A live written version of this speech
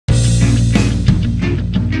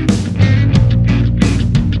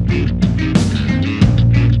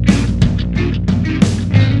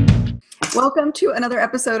Welcome to another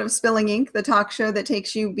episode of Spilling Ink, the talk show that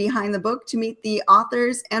takes you behind the book to meet the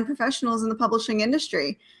authors and professionals in the publishing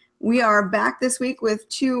industry. We are back this week with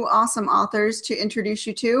two awesome authors to introduce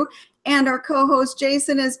you to, and our co-host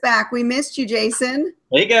Jason is back. We missed you, Jason.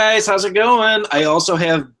 Hey guys, how's it going? I also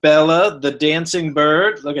have Bella, the dancing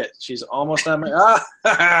bird. Look at, she's almost on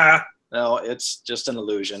my, no, it's just an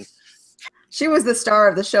illusion. She was the star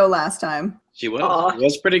of the show last time. She was. Aww. She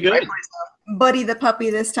was pretty good. Buddy the puppy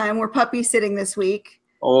this time. We're puppy sitting this week.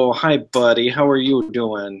 Oh, hi, Buddy. How are you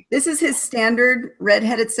doing? This is his standard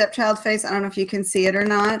redheaded stepchild face. I don't know if you can see it or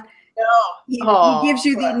not. No. He gives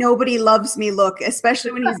you the nobody loves me look,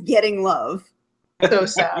 especially when he's getting love. So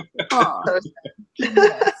sad. So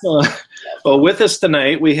sad. Well, with us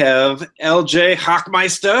tonight, we have LJ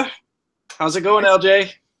Hachmeister. How's it going,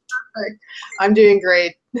 LJ? I'm doing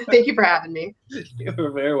great. Thank you for having me.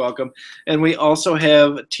 You're very welcome. And we also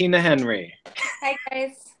have Tina Henry. Hi,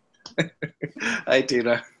 guys. Hi,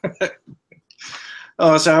 Tina.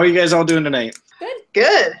 Oh, so how are you guys all doing tonight? Good.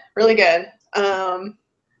 Good. Really good.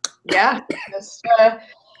 Yeah, just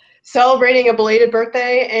celebrating a belated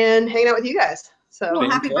birthday and hanging out with you guys. So well,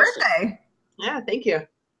 happy birthday. Yeah, thank you.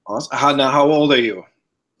 Awesome. Now, how old are you?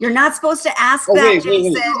 You're not supposed to ask that,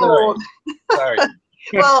 Jason. Wait. Sorry.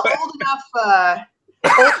 Well, old enough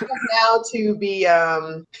now to be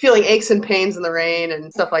feeling aches and pains in the rain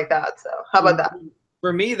and stuff like that. So how about that?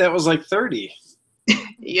 For me, that was like 30.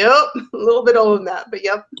 Yep, a little bit older than that, but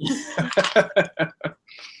yep.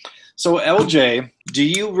 So LJ, do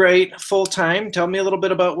you write full time? Tell me a little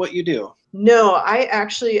bit about what you do. No,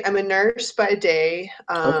 I'm a nurse by day.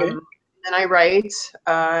 Okay. And I write,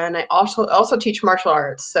 and I also teach martial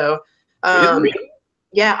arts. So,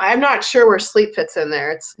 yeah, I'm not sure where sleep fits in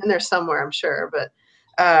there. It's in there somewhere, I'm sure. But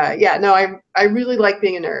yeah, no, I really like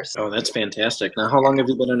being a nurse. Oh, that's fantastic. Now, how long have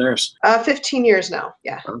you been a nurse? 15 years now.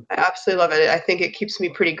 Yeah, Oh. I absolutely love it. I think it keeps me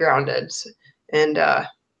pretty grounded, and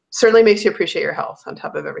certainly makes you appreciate your health on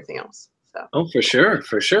top of everything else. So. Oh, for sure,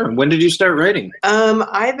 for sure. When did you start writing?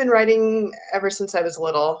 I've been writing ever since I was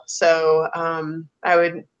little. So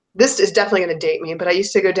this is definitely going to date me, but I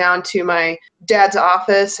used to go down to my dad's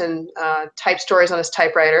office and type stories on his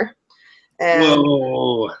typewriter. And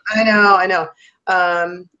Whoa. I know.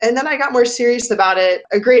 And then I got more serious about it.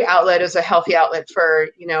 A great outlet is a healthy outlet for,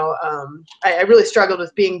 I really struggled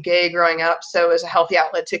with being gay growing up. So it was a healthy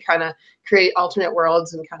outlet to kind of create alternate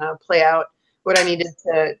worlds and kind of play out what I needed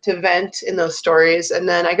to vent in those stories. And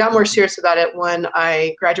then I got more serious about it when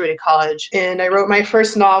I graduated college and I wrote my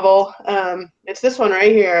first novel. It's this one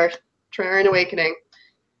right here, Trarian Awakening.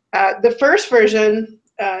 The first version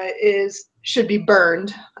should be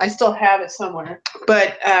burned. I still have it somewhere,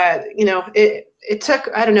 but it took,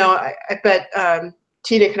 I don't know, I bet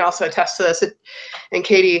Tina can also attest to this, and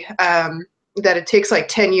Katie, that it takes like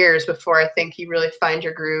 10 years before I think you really find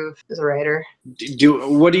your groove as a writer.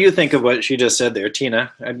 What do you think of what she just said there,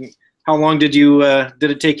 Tina? How long did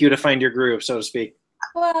it take you to find your groove, so to speak?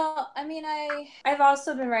 Well, I mean, I've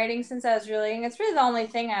also been writing since I was really young. It's really the only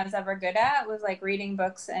thing I was ever good at was like reading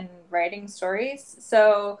books and writing stories.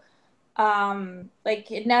 So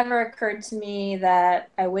like it never occurred to me that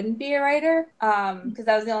I wouldn't be a writer, because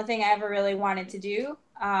that was the only thing I ever really wanted to do.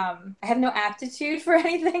 I have no aptitude for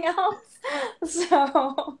anything else.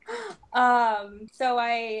 So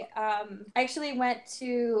I actually went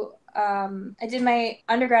to, I did my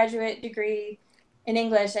undergraduate degree in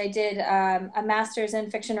English. I did a master's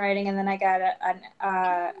in fiction writing, and then I got an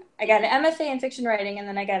MFA in fiction writing, and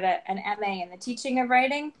then I got an MA in the teaching of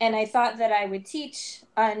writing. And I thought that I would teach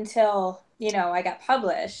until, I got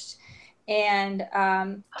published. And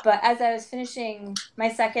but as I was finishing my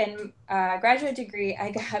second graduate degree,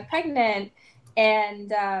 I got pregnant.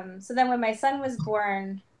 And so then when my son was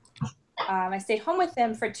born, I stayed home with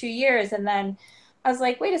him for 2 years. And then I was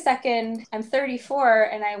like, wait a second, I'm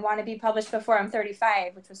 34 and I want to be published before I'm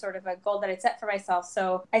 35, which was sort of a goal that I'd set for myself.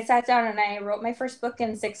 So I sat down and I wrote my first book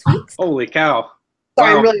in 6 weeks. Holy cow.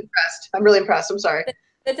 Sorry, Wow. I'm really impressed. I'm sorry.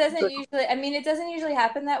 It doesn't usually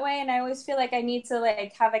happen that way, and I always feel like I need to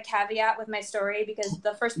like have a caveat with my story, because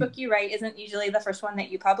the first book you write isn't usually the first one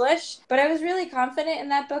that you publish. But I was really confident in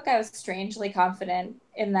that book. I was strangely confident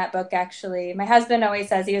in that book, actually. My husband always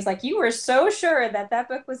says, he was like, you were so sure that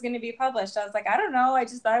book was going to be published. I was like, I don't know, I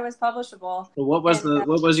just thought it was publishable. Well, what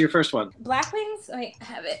was your first one? Black Wings? Wait, I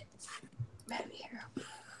have it here.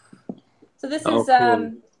 So this is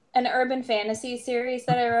cool. An urban fantasy series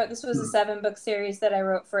that I wrote. This was a 7-book series that I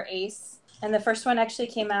wrote for Ace. And the first one actually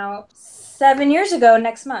came out 7 years ago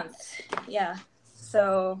next month. Yeah.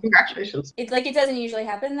 So congratulations. It doesn't usually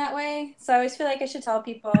happen that way. So I always feel like I should tell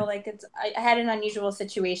people, like, I had an unusual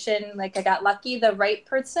situation. Like, I got lucky. The right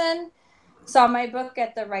person saw my book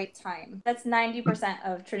at the right time. That's 90%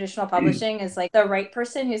 of traditional publishing is like the right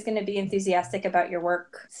person who's going to be enthusiastic about your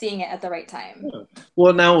work, seeing it at the right time.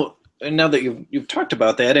 Well, now that you've talked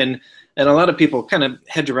about that, and a lot of people kind of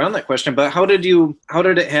hedge around that question, but how did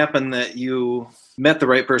it happen that you met the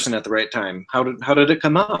right person at the right time? How did it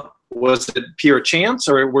come up? Was it pure chance,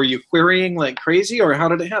 or were you querying like crazy, or how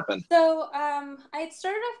did it happen? So I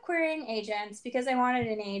started off querying agents because I wanted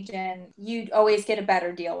an agent. You'd always get a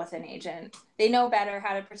better deal with an agent. They know better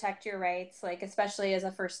how to protect your rights, like especially as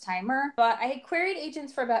a first timer. But I had queried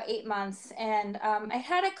agents for about 8 months, and I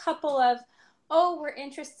had a couple of, oh, we're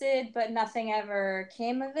interested, but nothing ever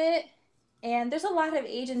came of it. And there's a lot of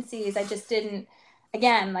agencies. I just didn't,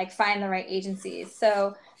 again, like find the right agencies.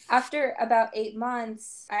 So after about 8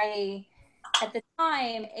 months, at the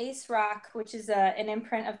time, Ace Rock, which is an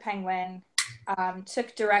imprint of Penguin,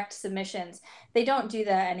 took direct submissions. They don't do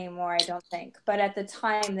that anymore, I don't think. But at the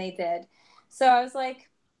time, they did. So I was like,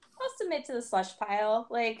 I'll submit to the slush pile,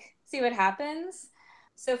 like, see what happens.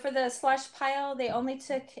 So for the slush pile, they only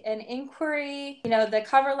took an inquiry, the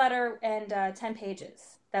cover letter and 10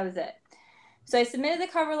 pages. That was it. So I submitted the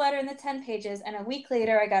cover letter and the 10 pages, and a week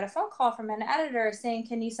later I got a phone call from an editor saying,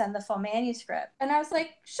 can you send the full manuscript? And I was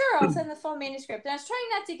like, sure, I'll send the full manuscript. And I was trying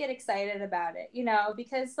not to get excited about it,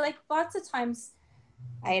 because like lots of times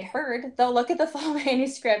I had heard they'll look at the full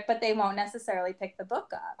manuscript, but they won't necessarily pick the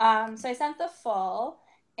book up. So I sent the full,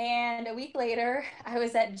 and a week later I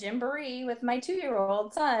was at Gymboree with my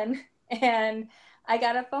 2-year-old son, and I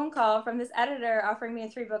got a phone call from this editor offering me a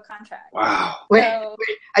 3-book contract. Wow. Wait,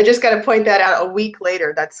 I just got to point that out. A week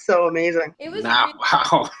later, that's so amazing. It was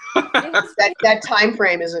wow. that time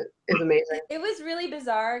frame is amazing. It was really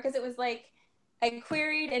bizarre because it was like I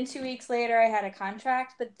queried, and 2 weeks later I had a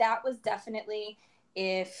contract, but that was definitely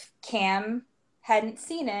if Cam hadn't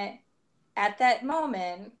seen it at that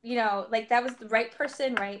moment, like that was the right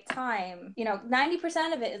person, right time.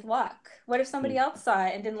 90% of it is luck. What if somebody else saw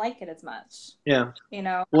it and didn't like it as much? Yeah.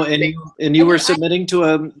 Well, and you were submitting to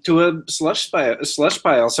a slush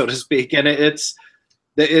pile, so to speak, and it's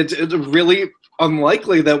really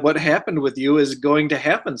unlikely that what happened with you is going to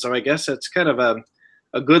happen. So I guess it's kind of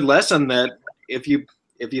a good lesson that if you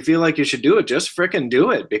feel like you should do it, just frickin'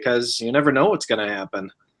 do it, because you never know what's going to happen.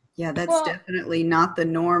 Yeah, that's definitely not the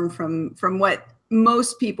norm from what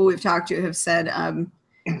most people we've talked to have said.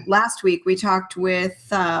 Last week we talked with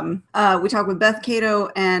Beth Cato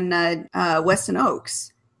and Weston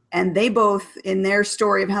Oakes, and they both, in their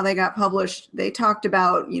story of how they got published, they talked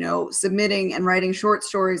about submitting and writing short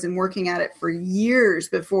stories and working at it for years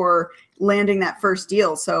before landing that first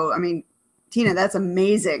deal. So I mean, Tina, that's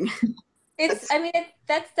amazing.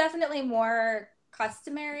 That's definitely more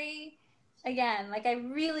customary. Again, like I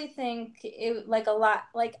really think it like a lot,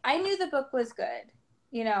 like I knew the book was good,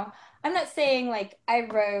 I'm not saying like I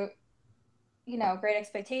wrote, Great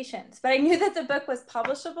Expectations, but I knew that the book was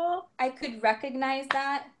publishable. I could recognize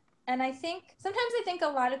that. And I think sometimes a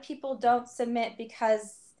lot of people don't submit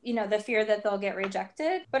because, the fear that they'll get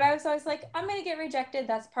rejected. But I was always like, I'm going to get rejected.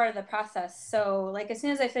 That's part of the process. So like as soon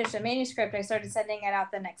as I finished a manuscript, I started sending it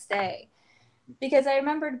out the next day, because I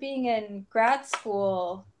remembered being in grad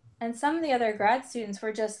school, and some of the other grad students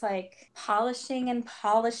were just like polishing,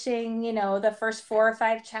 the first 4 or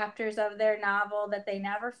 5 chapters of their novel that they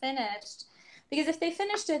never finished. Because if they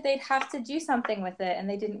finished it, they'd have to do something with it, and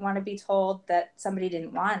they didn't want to be told that somebody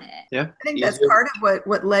didn't want it. Yeah, I think that's part of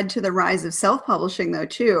what led to the rise of self-publishing, though,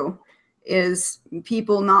 too, is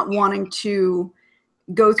people not wanting to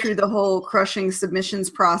go through the whole crushing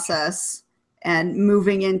submissions process and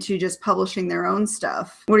moving into just publishing their own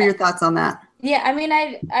stuff. What are your thoughts on that? Yeah, I mean,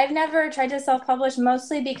 I've never tried to self-publish,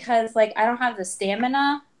 mostly because like I don't have the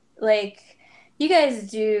stamina. Like you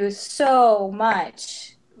guys do so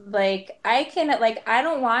much. Like I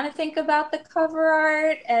don't want to think about the cover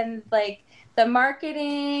art and like the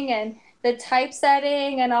marketing and the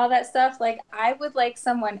typesetting and all that stuff. Like I would like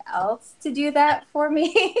someone else to do that for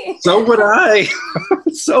me. So would I.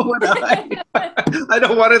 So would I. I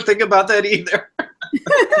don't want to think about that either.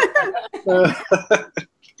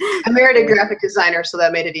 I married a graphic designer, so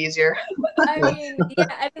that made it easier. I mean, yeah,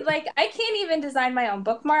 I can't even design my own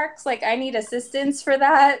bookmarks. Like, I need assistance for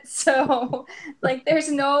that. So, like,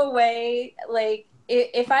 there's no way, like,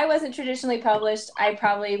 if I wasn't traditionally published, I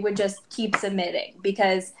probably would just keep submitting,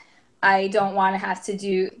 because I don't want to have to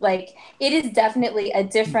do, like, it is definitely a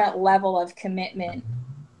different level of commitment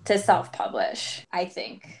to self-publish, I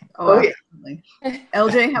think. Oh, yeah.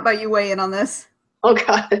 LJ, how about you weigh in on this? Oh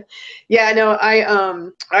God, yeah, no,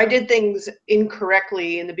 I did things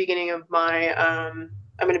incorrectly in the beginning of my, I'm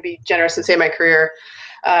going to be generous and say my career,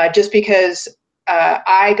 just because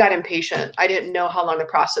I got impatient. I didn't know how long the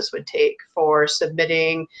process would take for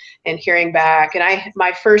submitting and hearing back. And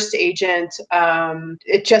my first agent,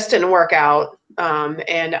 it just didn't work out.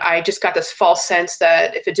 And I just got this false sense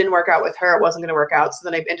that if it didn't work out with her, it wasn't going to work out. So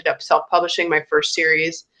then I ended up self-publishing my first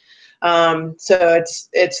series. So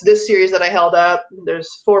it's this series that I held up.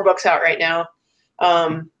 There's 4 books out right now.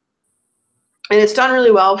 And it's done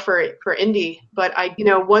really well for indie, but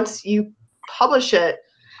once you publish it,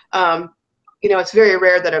 it's very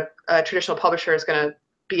rare that a traditional publisher is going to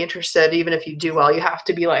be interested. Even if you do well, you have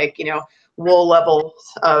to be like, wool levels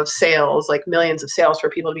of sales, like millions of sales for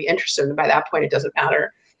people to be interested. And by that point, it doesn't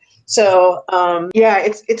matter. So yeah,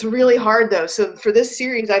 it's really hard though. So for this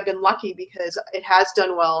series, I've been lucky because it has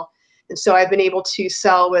done well. And so I've been able to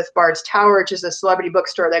sell with Bard's Tower, which is a celebrity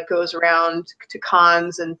bookstore that goes around to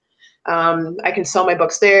cons, and I can sell my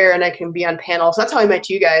books there, and I can be on panels. That's how I met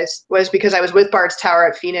you guys, was because I was with Bard's Tower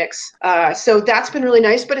at Phoenix. So that's been really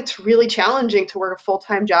nice, but it's really challenging to work a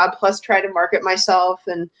full-time job plus try to market myself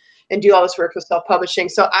and do all this work with self-publishing.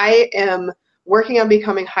 So I am working on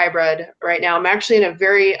becoming hybrid right now. I'm actually in a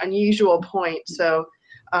very unusual point. So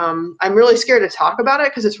I'm really scared to talk about it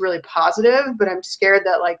because it's really positive, but I'm scared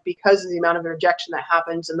that because of the amount of rejection that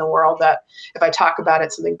happens in the world, that if I talk about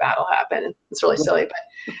it, something bad will happen. It's really silly,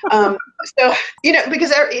 but so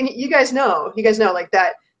because you guys know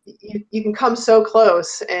that you can come so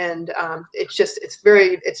close, and it's just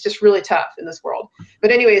really tough in this world.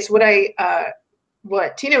 But anyways,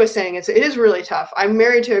 what Tina was saying is it is really tough. I'm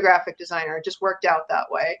married to a graphic designer. It just worked out that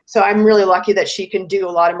way. So I'm really lucky that she can do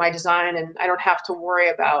a lot of my design, and I don't have to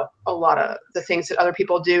worry about a lot of the things that other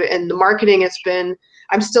people do. And the marketing,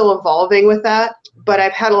 I'm still evolving with that, but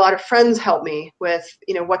I've had a lot of friends help me with,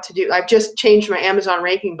 what to do. I've just changed my Amazon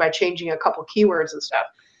ranking by changing a couple keywords and stuff.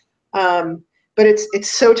 But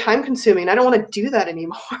it's so time consuming. I don't want to do that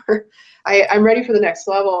anymore. I'm ready for the next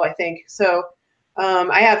level, I think. So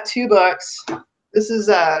I have 2 books. This is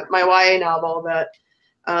my YA novel that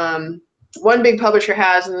one big publisher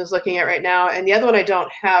has and is looking at right now, and the other one I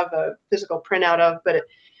don't have a physical printout of, but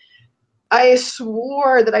I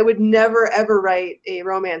swore that I would never, ever write a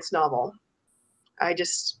romance novel. I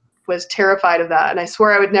just was terrified of that, and I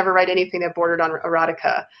swore I would never write anything that bordered on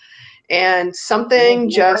erotica. And something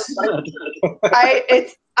just,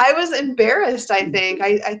 I was embarrassed, I think.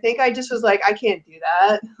 I think I just was like, I can't do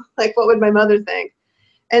that. What would my mother think?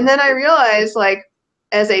 And then I realized,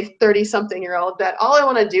 as a 30-something-year-old, that all I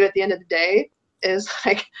want to do at the end of the day is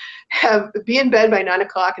be in bed by 9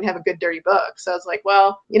 o'clock and have a good dirty book. So I was like,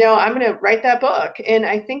 well, I'm going to write that book. And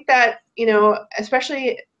I think that,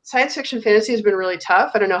 especially science fiction fantasy has been really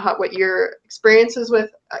tough. I don't know what your experience is with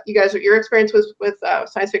you guys, what your experience was with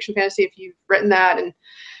science fiction fantasy, if you've written that and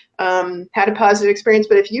had a positive experience.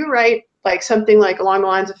 But if you write something along the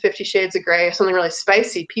lines of 50 Shades of Grey, something really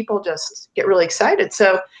spicy, people just get really excited.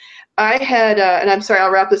 So I had, and I'm sorry,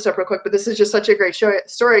 I'll wrap this up real quick, but this is just such a great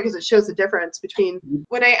story because it shows the difference between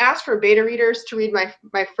when I asked for beta readers to read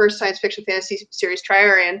my first science fiction fantasy series,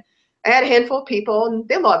 Triarian. I had a handful of people, and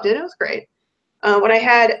they loved it. It was great. When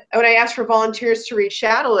I asked for volunteers to read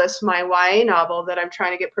Shadowless, my YA novel that I'm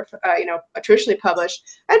trying to get traditionally published,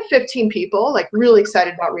 I had 15 people really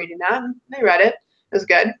excited about reading that, and they read it. It was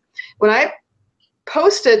good. When I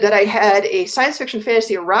posted that I had a science fiction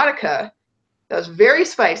fantasy erotica that was very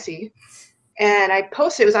spicy, and I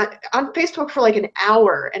posted, it was on Facebook for an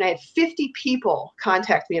hour, and I had 50 people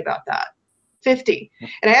contact me about that. 50.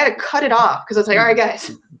 And I had to cut it off because I was like, all right,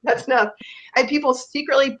 guys, that's enough. I had people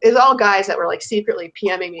secretly, it was all guys that were secretly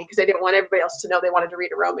PMing me because I didn't want everybody else to know they wanted to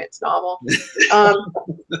read a romance novel.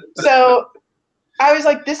 So I was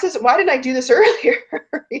like, why didn't I do this earlier?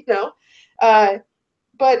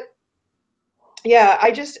 But yeah,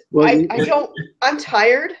 I'm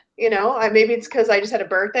tired, maybe it's because I just had a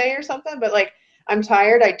birthday or something, but I'm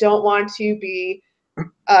tired. I don't want to be,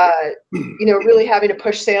 really having to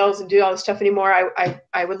push sales and do all this stuff anymore.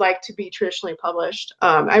 I would like to be traditionally published.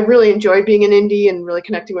 I really enjoy being an indie and really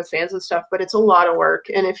connecting with fans and stuff, but it's a lot of work.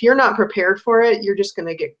 And if you're not prepared for it, you're just going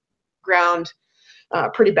to get ground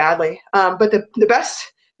pretty badly. But the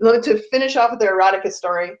best, to finish off with the erotica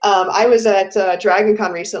story, I was at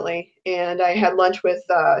DragonCon recently, and I had lunch with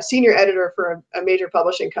a senior editor for a major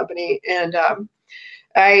publishing company, and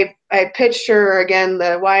I pitched her again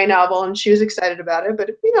the YA novel, and she was excited about it. But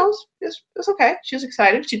it was okay. She was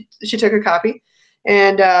excited. She took a copy,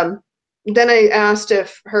 and then I asked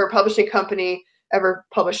if her publishing company ever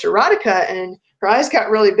published erotica, and her eyes got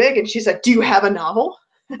really big, and she's like, "Do you have a novel?"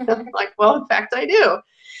 I'm like, "Well, in fact, I do."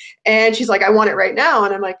 And she's like, "I want it right now."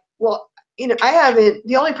 And I'm like, "Well, you know, I haven't,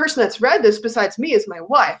 the only person that's read this besides me is my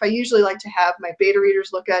wife. I usually like to have my beta readers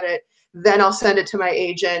look at it, then I'll send it to my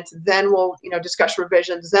agent, then we'll, you know, discuss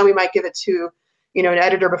revisions, then we might give it to, you know, an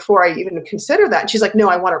editor before I even consider that. And she's like, no,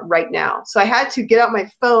 I want it right now. So I had to get out my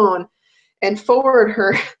phone and forward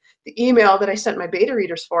her the email that I sent my beta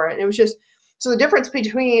readers for it. And it was just, so the difference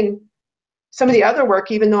between some of the other work,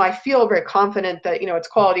 even though I feel very confident that, you know, it's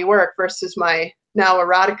quality work versus my now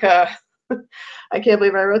erotica, I can't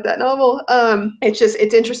believe I wrote that novel. It's just,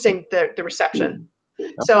 it's interesting, the reception.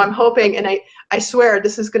 So I'm hoping, and I swear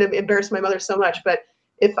this is going to embarrass my mother so much, but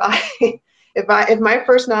if my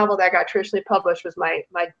first novel that got traditionally published was my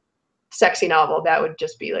sexy novel, that would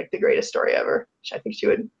just be like the greatest story ever. I think she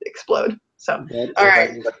would explode. So, all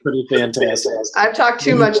right. That's pretty fantastic. I've talked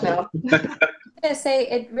too much now. I'm going to say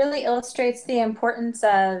it really illustrates the importance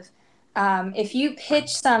of if you pitch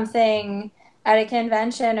something at a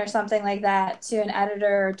convention or something like that to an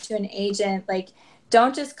editor or to an agent, like,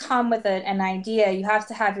 don't just come with an idea. You have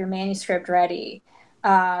to have your manuscript ready,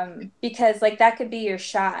 because like that could be your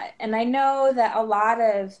shot. And I know that a lot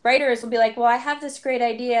of writers will be like, well, I have this great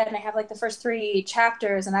idea and I have like the first 3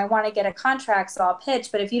 chapters and I want to get a contract, so I'll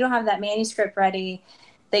pitch. But if you don't have that manuscript ready,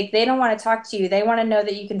 they don't want to talk to you. They want to know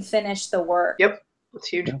that you can finish the work. Yep, that's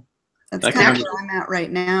huge. That's kind of where I'm at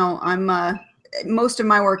right now. I'm most of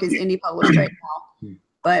my work is indie published right now,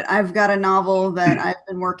 but I've got a novel that I've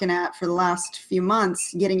been working at for the last few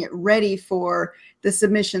months, getting it ready for the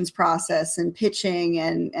submissions process and pitching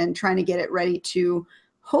and trying to get it ready to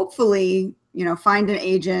hopefully, you know, find an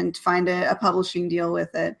agent, find a publishing deal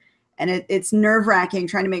with it. And it's nerve-wracking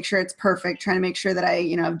trying to make sure it's perfect, trying to make sure that I,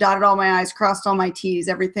 you know, I've dotted all my I's, crossed all my T's,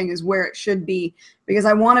 everything is where it should be, because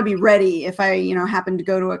I want to be ready if I, you know, happen to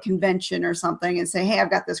go to a convention or something and say, hey, I've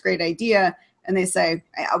got this great idea, and they say,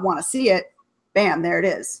 I want to see it. Bam, there it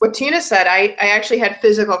is. What Tina said, I actually had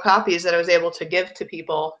physical copies that I was able to give to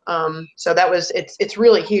people. So that was, it's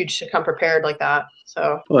really huge to come prepared like that.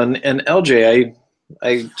 So. Well, and LJ,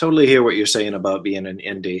 I totally hear what you're saying about being an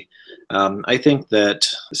indie. I think that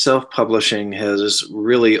self-publishing has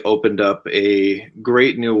really opened up a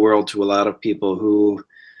great new world to a lot of people who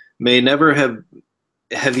may never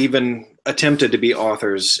have even attempted to be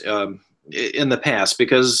authors in the past,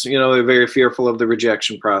 because, you know, they're very fearful of the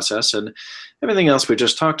rejection process and everything else we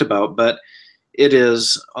just talked about. But it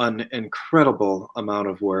is an incredible amount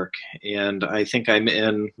of work, and I think I'm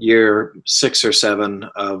in year 6 or 7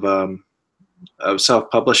 of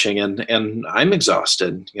self-publishing, and I'm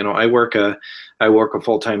exhausted. You know, I work a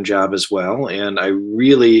full-time job as well, and I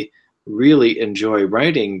really, really enjoy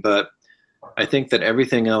writing, but I think that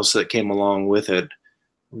everything else that came along with it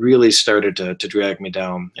really started to drag me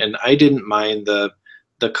down. And I didn't mind the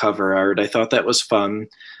cover art. I thought that was fun.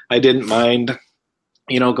 I didn't mind,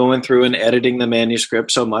 you know, going through and editing the manuscript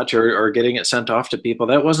so much, or getting it sent off to people.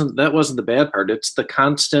 That wasn't the bad part. It's the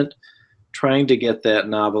constant trying to get that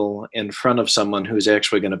novel in front of someone who's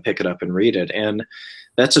actually going to pick it up and read it. And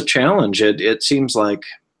that's a challenge. It seems like,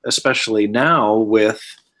 especially now with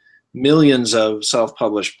millions of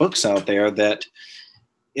self-published books out there, that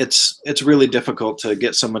it's really difficult to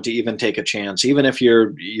get someone to even take a chance, even if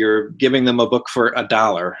you're giving them a book for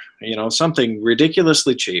 $1, you know, something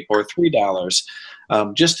ridiculously cheap, or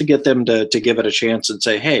 $3, just to get them to give it a chance and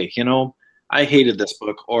say, hey, you know, I hated this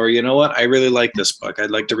book, or you know what, I really like this book,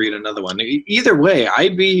 I'd like to read another one. Either way,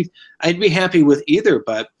 I'd be happy with either,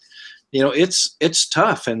 but you know, it's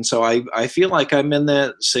tough. And so I feel like I'm in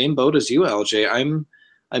that same boat as you, LJ.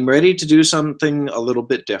 I'm ready to do something a little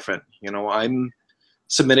bit different. You know, I'm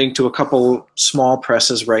submitting to a couple small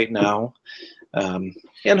presses right now,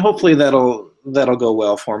 and hopefully that'll go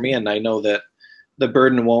well for me. And I know that the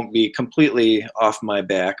burden won't be completely off my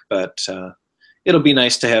back, but it'll be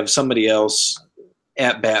nice to have somebody else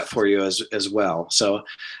at bat for you as well. So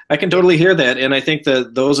I can totally hear that, and I think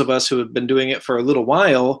that those of us who have been doing it for a little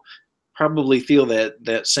while probably feel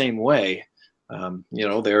that same way. You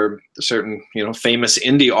know, there are certain, you know, famous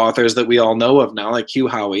indie authors that we all know of now, like Hugh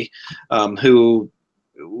Howey, who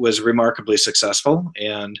was remarkably successful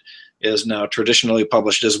and is now traditionally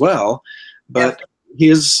published as well. But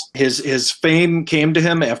his fame came to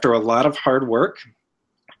him after a lot of hard work,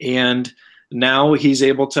 and now he's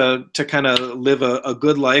able to kind of live a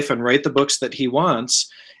good life and write the books that he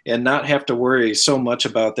wants, and not have to worry so much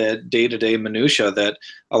about that day-to-day minutia that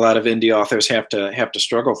a lot of indie authors have to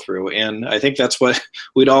struggle through. And I think that's what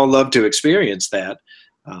we'd all love to experience, that.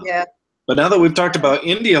 Yeah. But now that we've talked about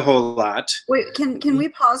indie a whole lot. Wait, can we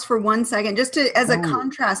pause for 1 second, just as a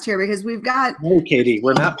contrast here, because we've got. No, Katie,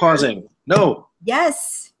 we're not pausing. No.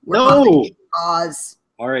 Yes. No. Pause.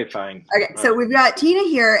 All right, fine. Okay, so we've got Tina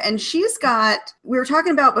here, and she's got, we were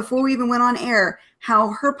talking about before we even went on air, how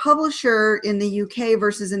her publisher in the UK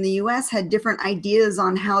versus in the US had different ideas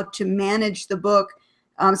on how to manage the book,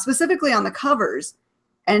 specifically on the covers.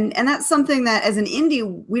 And that's something that as an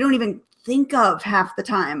indie, we don't even think of half the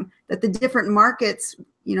time, that the different markets,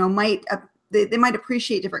 you know, might, they might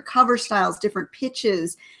appreciate different cover styles, different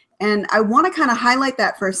pitches. And I want to kind of highlight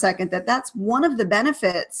that for a second, that that's one of the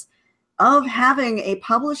benefits of having a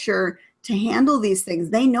publisher to handle these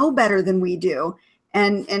things. They know better than we do.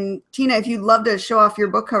 And Tina, if you'd love to show off your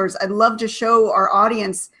book covers, I'd love to show our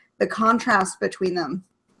audience the contrast between them.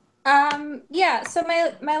 Yeah, so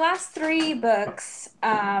my last 3 books,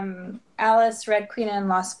 Alice, Red Queen, and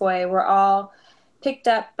Lost Boy, were all picked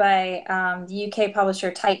up by the UK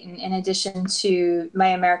publisher Titan, in addition to my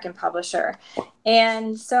American publisher.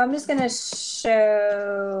 And so I'm just going to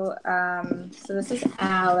show, so this is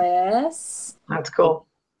Alice. That's cool.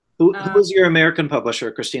 Who is your American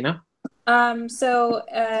publisher, Christina? I've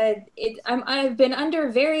been under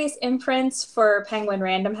various imprints for Penguin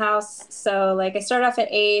Random House. So like I started off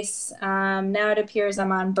at Ace. Now it appears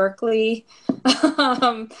I'm on Berkeley.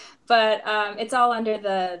 But it's all under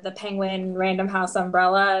the Penguin Random House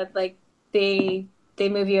umbrella. Like they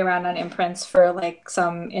move you around on imprints for like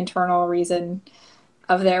some internal reason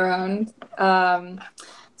of their own.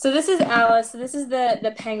 So this is Alice. So this is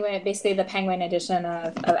the Penguin, basically the Penguin edition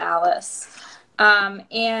of Alice.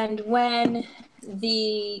 And when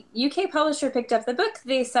the UK publisher picked up the book,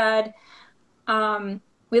 they said,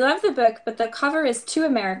 we love the book, but the cover is too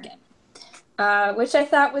American, which I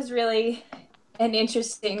thought was really an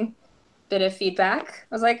interesting bit of feedback.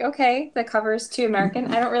 I was like, okay, the cover is too American.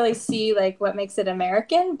 I don't really see like what makes it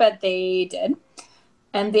American, but they did.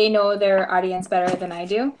 And they know their audience better than I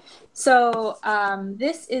do. So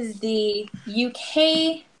this is the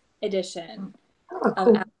UK edition of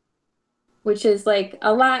Alice, which is like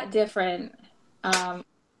a lot different than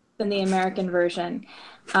the American version.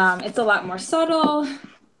 It's a lot more subtle.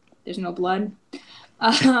 There's no blood.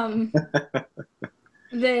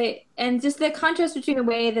 And just the contrast between the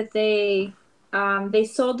way that they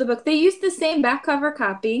sold the book. They used the same back cover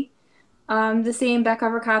copy, from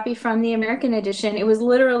the American edition. It was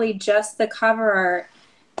literally just the cover art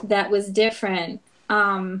that was different.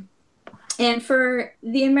 And for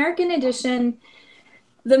the American edition,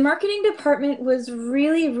 the marketing department was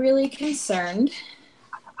really, really concerned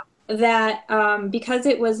that because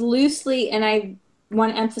it was loosely, and I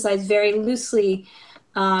want to emphasize very loosely,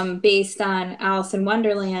 based on Alice in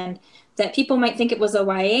Wonderland, that people might think it was a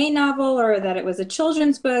YA novel or that it was a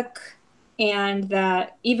children's book, and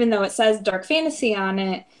that even though it says dark fantasy on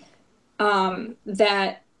it,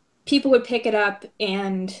 that people would pick it up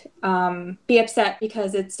and be upset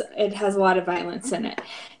because it has a lot of violence in it.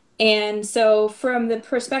 And so from the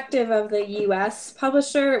perspective of the US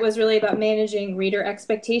publisher, it was really about managing reader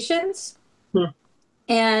expectations.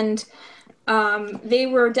 And they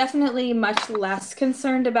were definitely much less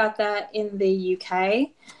concerned about that in the UK.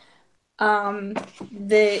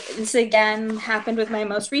 This again happened with my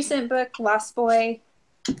most recent book, Lost Boy.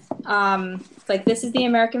 Like this is the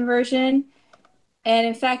American version. And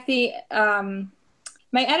in fact, my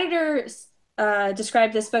editor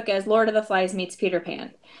described this book as Lord of the Flies meets Peter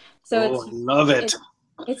Pan. So I love it.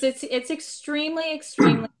 It's extremely,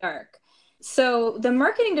 extremely dark. So the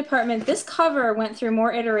marketing department, this cover went through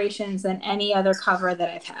more iterations than any other cover that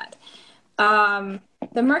I've had.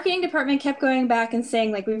 The marketing department kept going back and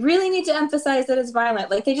saying, like, we really need to emphasize that it's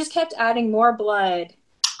violent. Like, they just kept adding more blood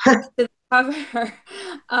to the cover.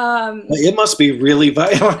 It must be really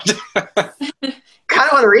violent. Kind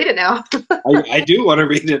of want to read it now. I do want to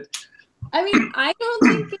read it. I mean,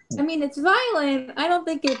 it's violent. I don't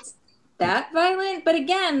think it's that violent. But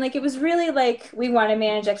again, like, it was really like, we want to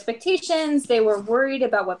manage expectations. They were worried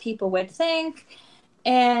about what people would think.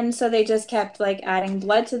 And so they just kept, like, adding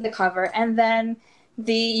blood to the cover. And then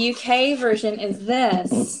the UK version is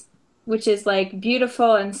this, which is, like,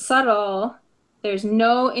 beautiful and subtle. There's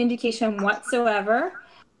no indication whatsoever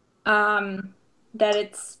that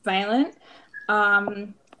it's violent.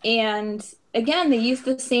 And again, they used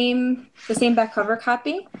the same back cover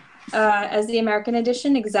copy as the American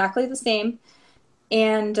edition, exactly the same.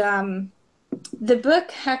 And the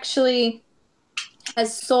book actually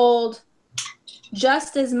has sold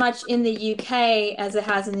just as much in the UK as it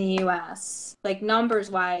has in the US, like numbers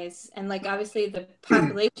wise. And like, obviously the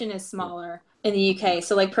population is smaller in the UK.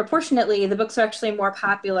 So like proportionately, the books are actually more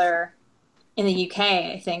popular in the UK,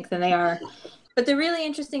 I think, than they are. But the really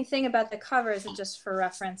interesting thing about the covers, and just for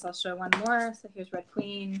reference, I'll show one more. So here's Red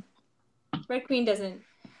Queen. Red Queen doesn't...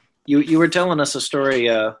 You were telling us a story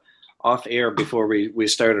off air before we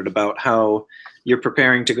started about how you're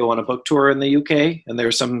preparing to go on a book tour in the UK, and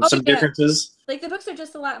there's some differences. Like the books are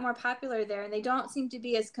just a lot more popular there, and they don't seem to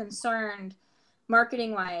be as concerned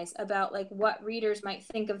marketing wise about like what readers might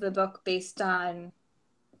think of the book based on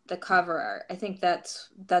the cover art. I think that's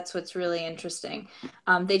what's really interesting.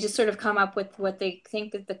 They just sort of come up with what they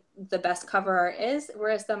think that the best cover art is,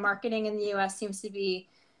 whereas the marketing in the US seems to be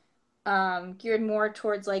geared more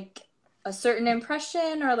towards like a certain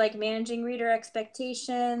impression or like managing reader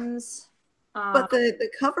expectations. But the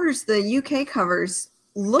covers, the UK covers,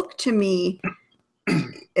 look to me,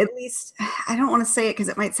 at least, I don't want to say it because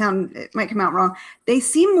it might come out wrong. They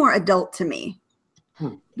seem more adult to me.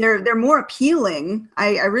 They're more appealing.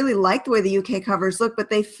 I really like the way the UK covers look, but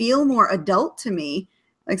they feel more adult to me,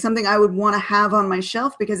 like something I would want to have on my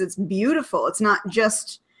shelf because it's beautiful. It's not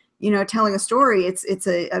just, you know, telling a story. It's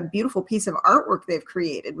a beautiful piece of artwork they've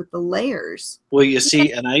created with the layers. Well, you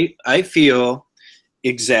see, and I feel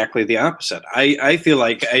exactly the opposite. I feel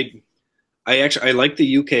like I like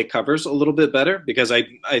the UK covers a little bit better because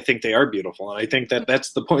I think they are beautiful, and I think that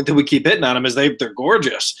that's the point that we keep hitting on them is they're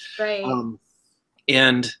gorgeous. Right.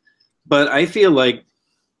 But I feel like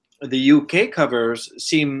the UK covers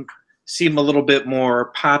seem a little bit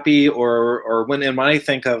more poppy, or when I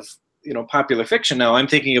think of, you know, popular fiction now, I'm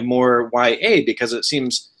thinking of more YA because it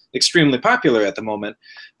seems extremely popular at the moment.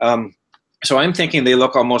 So I'm thinking they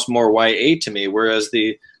look almost more YA to me, whereas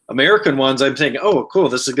the American ones, I'm thinking, oh, cool,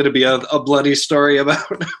 this is going to be a bloody story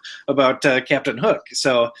about Captain Hook.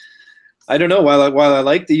 So I don't know. While I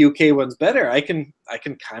like the UK ones better, I can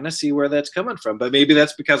kind of see where that's coming from. But maybe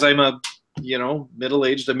that's because I'm a, you know,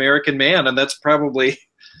 middle-aged American man, and that's probably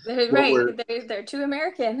right. They're too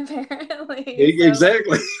American apparently.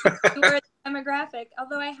 Exactly. You're the demographic.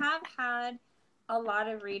 Although I have had a lot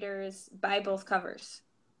of readers buy both covers,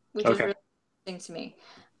 which is really interesting to me.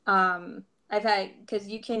 I've had, because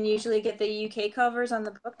you can usually get the UK covers on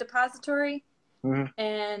the book depository.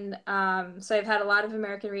 And so I've had a lot of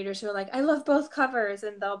American readers who are like, I love both covers,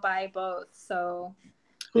 and they'll buy both. So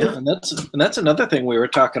yeah, and that's another thing we were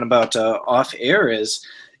talking about off air is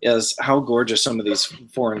how gorgeous some of these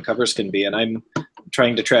foreign covers can be. And I'm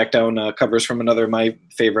trying to track down covers from another of my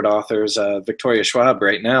favorite authors, Victoria Schwab,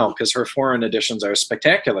 right now, because her foreign editions are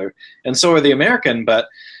spectacular, and so are the American. But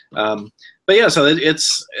yeah, so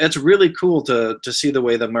it's really cool to see the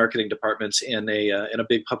way the marketing departments in a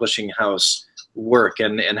big publishing house work,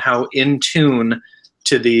 and how in tune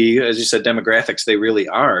to the, as you said, demographics they really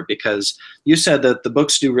are. Because you said that the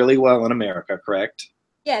books do really well in America, correct?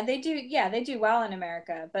 Yeah, they do. Yeah, they do well in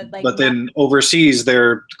America, but then overseas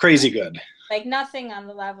they're crazy good. Like nothing on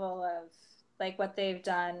the level of like what they've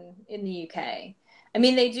done in the UK. I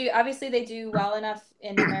mean, they do well enough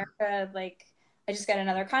in America. Like I just got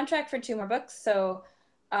another contract for 2 more books, so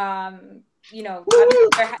you know,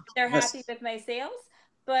 they're happy with my sales,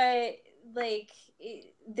 but like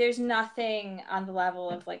there's nothing on the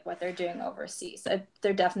level of like what they're doing overseas.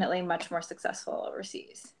 They're definitely much more successful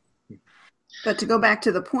overseas. But to go back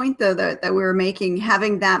to the point though that we were making,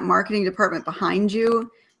 having that marketing department behind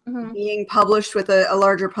you, being published with a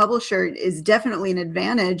larger publisher is definitely an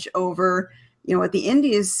advantage over, you know, at the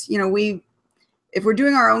indies. You know, if we're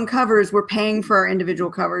doing our own covers, we're paying for our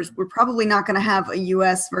individual covers. We're probably not going to have a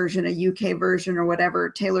US version, a UK version, or whatever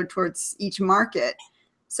tailored towards each market.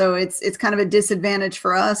 So it's kind of a disadvantage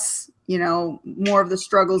for us, you know, more of the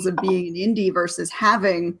struggles of being an indie versus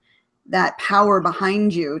having that power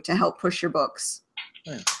behind you to help push your books.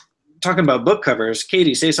 Talking about book covers,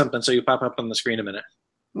 Katie, say something so you pop up on the screen a minute.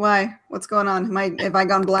 Why? What's going on? Have I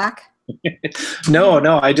gone black? No,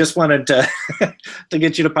 I just wanted to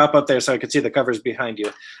get you to pop up there so I could see the covers behind you.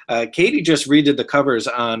 Katie just redid the covers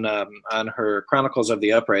on her Chronicles of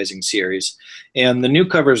the Uprising series, and the new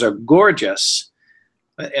covers are gorgeous.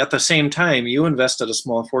 At the same time, you invested a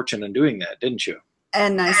small fortune in doing that, didn't you?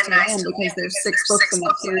 And nice to land because there's 6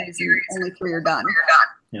 books in that series and only 3 are done.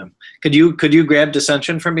 Yeah. Could you grab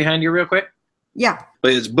Dissension from behind you real quick? Yeah.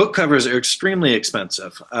 But its book covers are extremely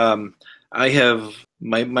expensive. I have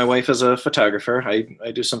my wife is a photographer.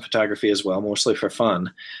 I do some photography as well, mostly for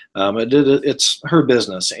fun. It's her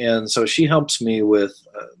business, and so she helps me with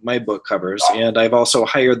my book covers, and I've also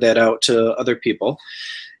hired that out to other people.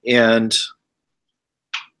 And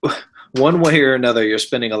one way or another, you're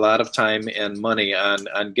spending a lot of time and money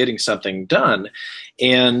on getting something done.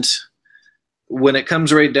 And when it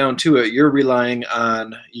comes right down to it, you're relying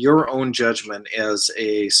on your own judgment as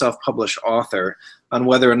a self-published author on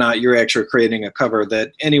whether or not you're actually creating a cover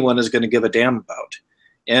that anyone is going to give a damn about.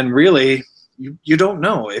 And really, you don't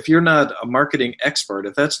know. If you're not a marketing expert,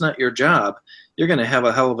 if that's not your job, you're going to have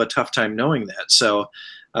a hell of a tough time knowing that. So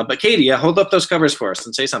But Katie, yeah, hold up those covers for us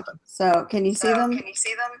and say something. So can you see them?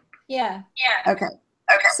 Yeah. Okay.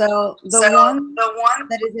 So the one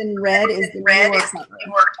that is in red is the newer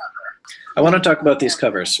cover. I want to talk about these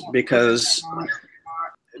covers because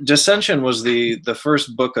Dissension was the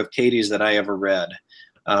first book of Katie's that I ever read.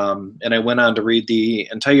 And I went on to read the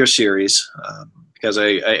entire series because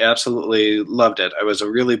I absolutely loved it. I was a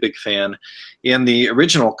really big fan. And the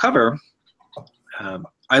original cover,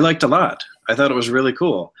 I liked a lot. I thought it was really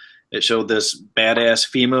cool. It showed this badass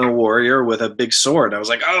female warrior with a big sword. I was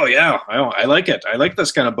like, oh yeah, I like it. I like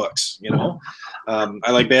this kind of books, you know.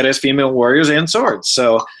 I like badass female warriors and swords.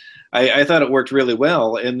 So I thought it worked really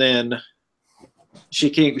well. And then she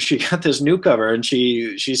got this new cover, and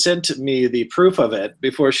she sent me the proof of it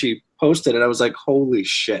before she posted it. I was like, holy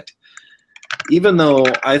shit. Even though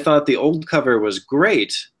I thought the old cover was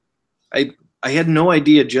great, I had no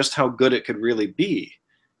idea just how good it could really be.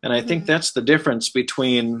 And I think that's the difference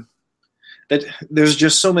between that. There's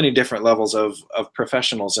just so many different levels of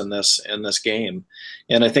professionals in this game.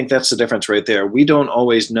 And I think that's the difference right there. We don't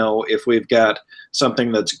always know if we've got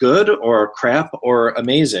something that's good or crap or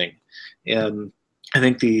amazing. And I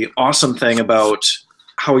think the awesome thing about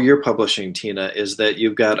how you're publishing, Tina, is that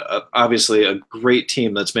you've got obviously a great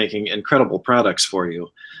team that's making incredible products for you.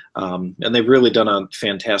 And they've really done a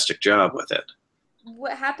fantastic job with it.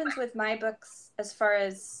 What happens with my books as far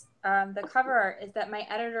as the cover art is that my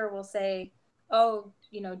editor will say, oh,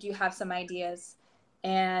 you know, do you have some ideas?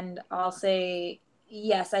 And I'll say,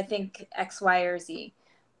 yes, I think X, Y, or Z.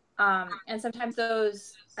 And sometimes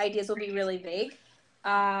those ideas will be really vague.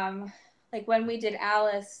 Like when we did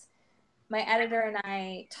Alice, my editor and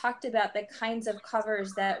I talked about the kinds of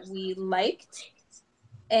covers that we liked,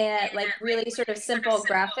 and like really sort of simple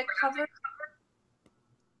graphic covers,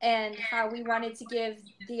 and how we wanted to give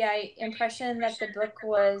the impression that the book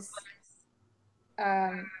was,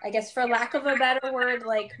 I guess for lack of a better word,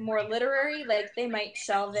 like more literary. Like they might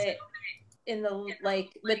shelve it in the,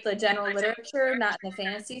 like with the general literature, not in the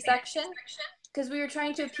fantasy section. Because we were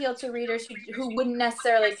trying to appeal to readers who wouldn't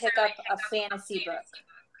necessarily pick up a fantasy book.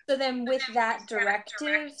 So then with that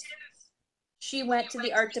directive, she went to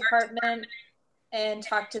the art department and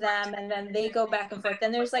talked to them, and then they go back and forth.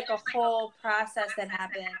 Then there's like a whole process that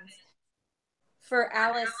happens. For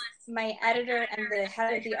Alice, my editor and the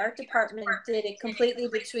head of the art department did it completely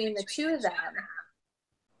between the two of them.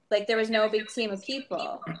 Like there was no big team of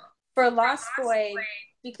people. For Lost Boy,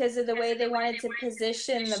 because of the way they wanted to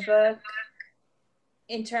position the book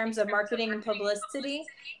in terms of marketing and publicity,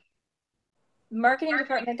 marketing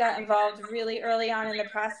department got involved really early on in the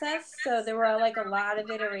process. So there were like a lot of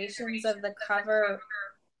iterations of the cover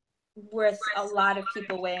with a lot of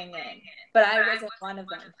people weighing in, but I wasn't one of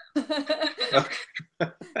them.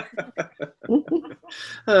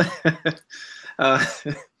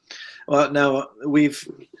 Well, now we've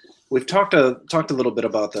talked a little bit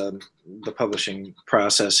about the publishing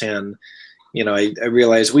process, and you know, I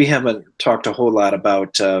realize we haven't talked a whole lot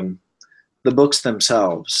about the books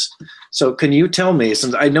themselves. So can you tell me,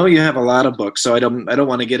 since I know you have a lot of books, so I don't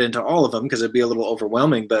want to get into all of them because it'd be a little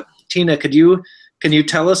overwhelming, but Tina, can you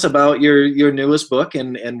tell us about your newest book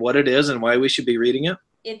and what it is and why we should be reading it?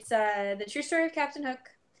 It's The True Story of Captain Hook.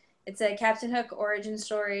 It's a Captain Hook origin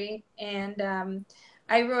story, and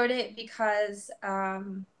I wrote it because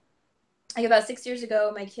like about 6 years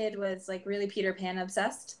ago, my kid was like really Peter Pan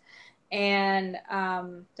obsessed. And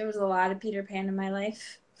there was a lot of Peter Pan in my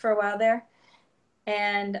life for a while there.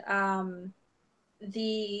 And all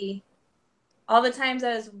the times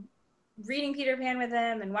I was reading Peter Pan with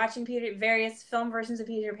him and watching various film versions of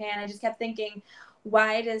Peter Pan, I just kept thinking,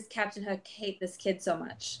 why does Captain Hook hate this kid so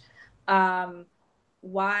much?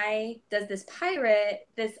 Why does this pirate,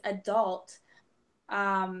 this adult,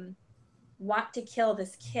 want to kill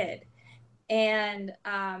this kid? And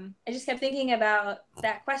I just kept thinking about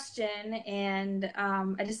that question, and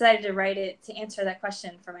I decided to write it to answer that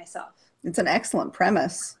question for myself. It's an excellent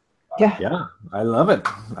premise. Yeah, I love it.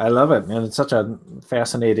 I love it, and it's such a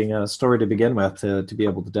fascinating story to begin with to be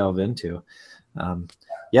able to delve into.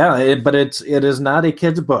 But it is not a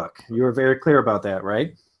kid's book. You were very clear about that,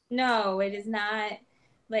 right? No, it is not.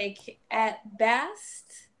 Like at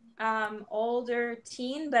best, older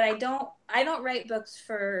teen, but I don't write books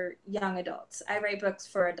for young adults. I write books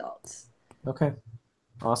for adults. Okay,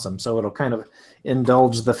 awesome. So it'll kind of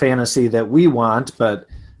indulge the fantasy that we want, but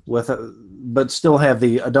still have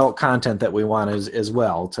the adult content that we want as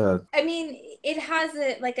well. I mean, it has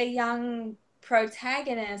like a young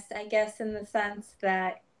protagonist, I guess, in the sense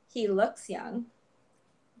that he looks young,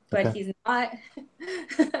 but he's not.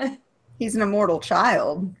 He's an immortal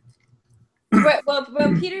child.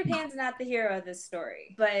 Well, Peter Pan's not the hero of this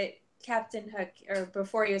story, but Captain Hook, or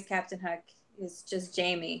before he was Captain Hook, is just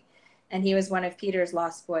Jamie, and he was one of Peter's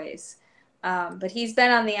lost boys. But he's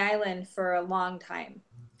been on the island for a long time.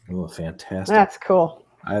 Oh, fantastic! That's cool.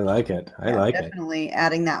 I like it. I like it. Definitely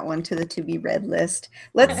adding that one to the to be read list.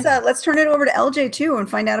 Let's turn it over to LJ too and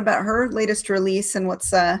find out about her latest release and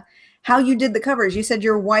what's how you did the covers. You said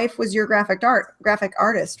your wife was your graphic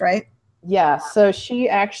artist, right? Yeah. So she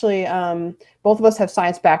actually, both of us have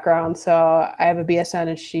science backgrounds. So I have a BSN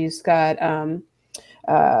and she's got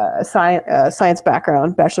a science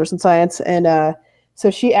background, bachelor's in science, and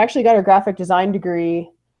so she actually got her graphic design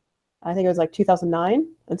degree. I think it was like 2009.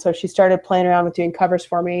 And so she started playing around with doing covers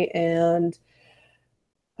for me. And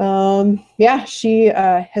yeah, she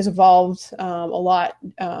has evolved a lot.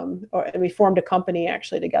 And we formed a company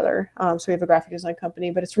actually together. So we have a graphic design company,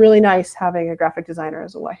 but it's really nice having a graphic designer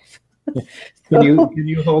as a wife. Can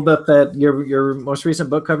you hold up that your most recent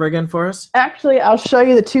book cover again for us? Actually, I'll show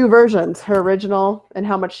you the two versions, her original and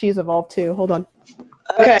how much she's evolved too. Hold on.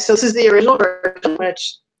 Okay, so this is the original version,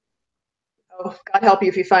 which, oh, God help you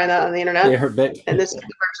if you find that on the internet. Yeah, her bit. And this is the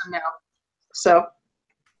version now. So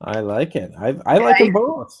I like it. I like them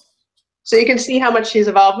both. So you can see how much she's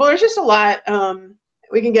evolved. Well, there's just a lot.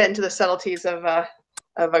 We can get into the subtleties of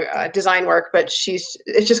design work, but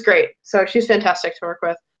it's just great. So she's fantastic to work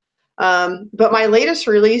with. But my latest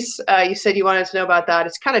release, you said you wanted to know about that.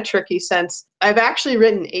 It's kind of tricky since I've actually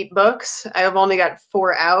written 8 books. I've only got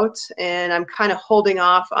 4 out, and I'm kind of holding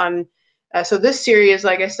off on. So this series,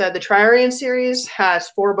 like I said, the Triarian series has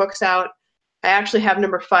 4 books out. I actually have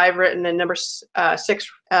number 5 written and number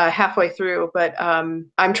 6 halfway through, but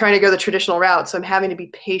I'm trying to go the traditional route. So I'm having to be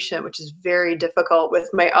patient, which is very difficult with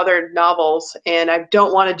my other novels. And I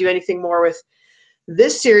don't want to do anything more with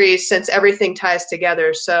this series since everything ties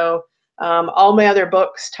together. So all my other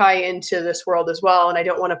books tie into this world as well. And I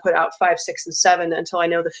don't want to put out 5, 6, and 7 until I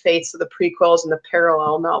know the fates of the prequels and the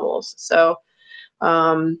parallel novels. So,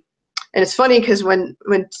 and it's funny because when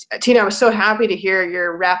Tina, I was so happy to hear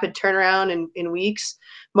your rapid turnaround in weeks.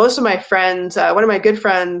 Most of my friends, one of my good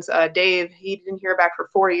friends, Dave, he didn't hear back for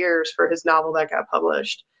 4 years for his novel that got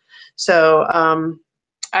published. So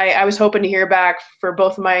I was hoping to hear back for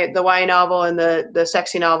both the YA novel and the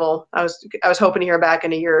sexy novel. I was hoping to hear back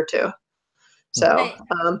in a year or 2. So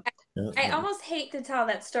I almost hate to tell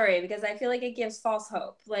that story because I feel like it gives false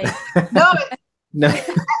hope. Like no,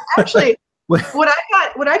 actually. What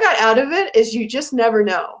I got out of it is you just never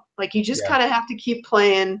know. Like you just kind of have to keep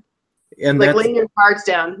playing, and like laying your cards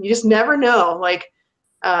down. You just never know. Like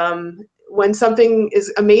when something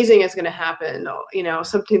is amazing is going to happen. You know,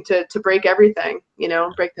 something to break everything. You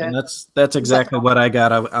know, break the. And that's exactly what I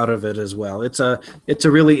got out of it as well. It's a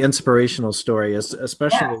really inspirational story,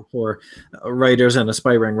 especially for writers and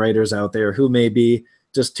aspiring writers out there who may be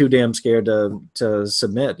just too damn scared to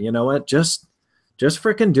submit. You know what? Just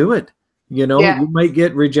freaking do it. You know, you might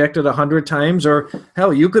get rejected 100 times, or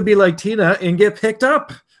hell, you could be like Tina and get picked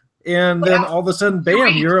up, and then all of a sudden,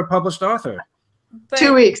 bam, you're a published author. But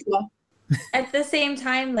 2 weeks. At the same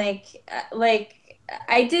time, like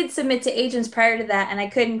I did submit to agents prior to that, and I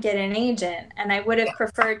couldn't get an agent, and I would have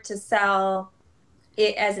preferred to sell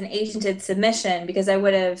it as an agented submission because I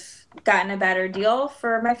would have gotten a better deal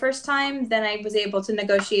for my first time than I was able to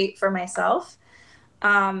negotiate for myself.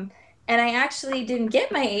 And I actually didn't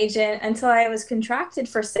get my agent until I was contracted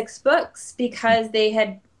for 6 books because they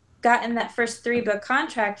had gotten that first 3-book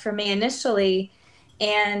contract for me initially.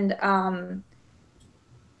 And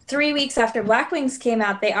 3 weeks after Black Wings came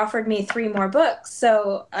out, they offered me 3 more books.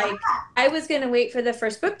 So I was going to wait for the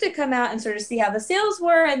first book to come out and sort of see how the sales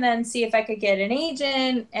were and then see if I could get an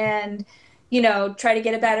agent and, you know, try to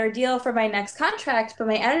get a better deal for my next contract. But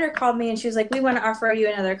my editor called me and she was like, we want to offer you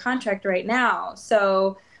another contract right now.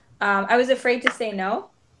 So I was afraid to say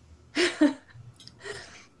no.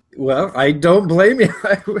 Well, I don't blame you.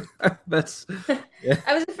 I was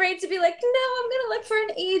afraid to be like, no, I'm going to look for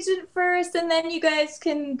an agent first, and then you guys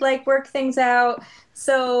can like work things out.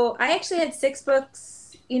 So I actually had 6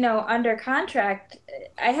 books, you know, under contract.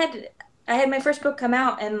 I had my first book come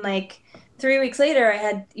out, and like 3 weeks later, I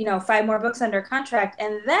had, you know, 5 more books under contract,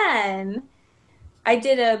 and then I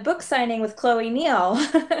did a book signing with Chloe Neal.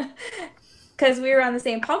 Because we were on the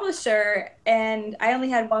same publisher, and I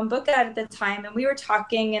only had 1 book out at the time, and we were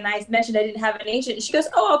talking, and I mentioned I didn't have an agent. And she goes,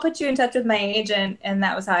 "Oh, I'll put you in touch with my agent," and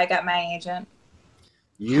that was how I got my agent.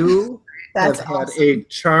 You have had a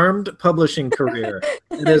charmed publishing career.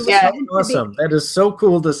 It is so awesome. That is so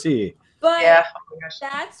cool to see. But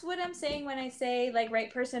that's what I'm saying when I say like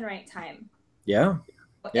right person, right time. Yeah.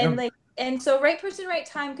 And like, and so right person, right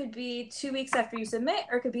time could be 2 weeks after you submit,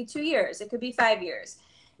 or it could be 2 years. It could be 5 years.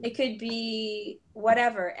 It could be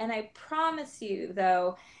whatever. And I promise you,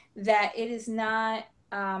 though, that it is not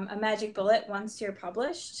a magic bullet once you're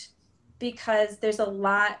published, because there's a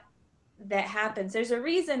lot that happens. There's a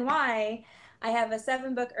reason why I have a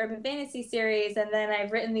 7-book urban fantasy series, and then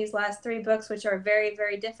I've written these last 3 books, which are very,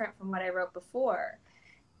 very different from what I wrote before.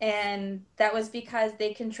 And that was because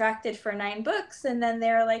they contracted for 9 books, and then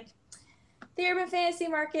they were like, the urban fantasy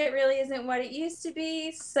market really isn't what it used to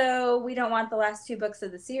be, so we don't want the last 2 books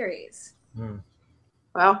of the series.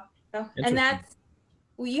 Wow. And that's,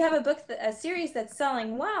 well, you have a series that's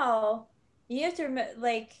selling well, you have to,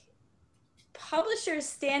 like, publishers'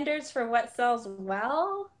 standards for what sells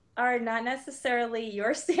well are not necessarily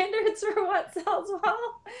your standards for what sells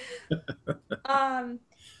well.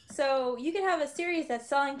 So you can have a series that's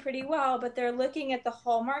selling pretty well, but they're looking at the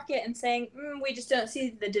whole market and saying, we just don't see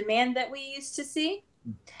the demand that we used to see.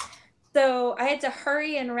 So I had to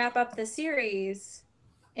hurry and wrap up the series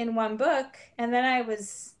in 1 book. And then I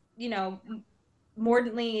was, you know,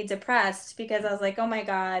 mordantly depressed because I was like, oh my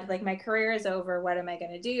God, like my career is over. What am I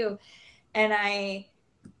going to do? And I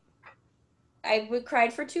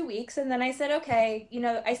cried for 2 weeks. And then I said, okay, you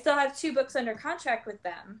know, I still have 2 books under contract with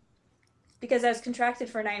them, because I was contracted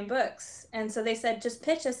for 9 books. And so they said, just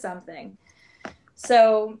pitch us something.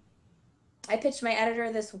 So I pitched my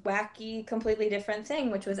editor this wacky, completely different thing,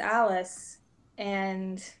 which was Alice.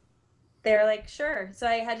 And they're like, sure. So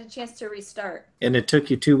I had a chance to restart. And it took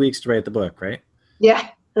you 2 weeks to write the book, right? Yeah.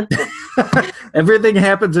 Everything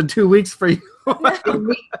happens in 2 weeks for you. Not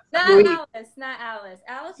Alice.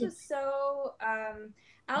 Alice was so,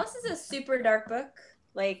 Alice is a super dark book,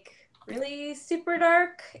 like really super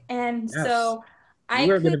dark. And yes. So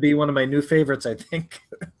you are going to be one of my new favorites, I think.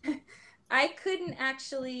 I couldn't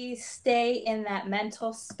actually stay in that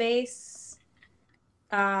mental space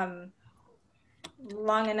long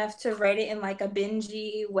enough to write it in like a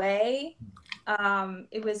bingey way.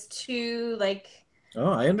 It was too like...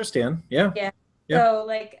 Oh, I understand. Yeah. Yeah. So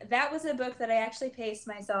like that was a book that I actually paced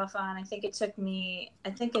myself on. I think it took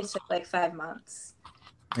like 5 months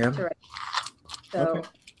to write. So okay.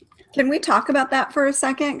 Can we talk about that for a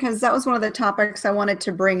second? Because that was one of the topics I wanted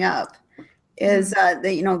to bring up, is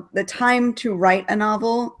the time to write a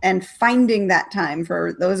novel and finding that time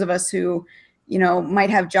for those of us who, you know, might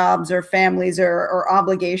have jobs or families or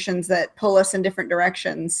obligations that pull us in different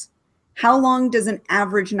directions. How long does an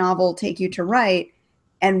average novel take you to write?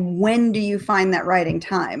 And when do you find that writing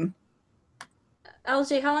time?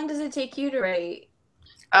 LJ, how long does it take you to write?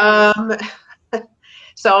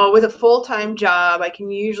 So with a full-time job, I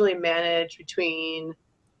can usually manage between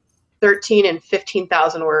 13 and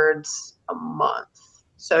 15,000 words a month.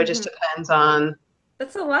 So it just depends on.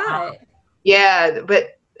 That's a lot. Yeah,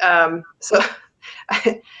 but so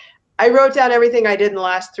I wrote down everything I did in the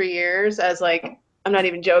last 3 years as like, I'm not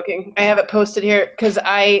even joking. I have it posted here because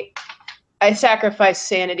I sacrificed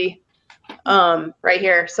sanity right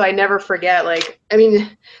here. So I never forget. Like, I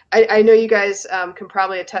mean, I know you guys can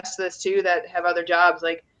probably attest to this too, that have other jobs.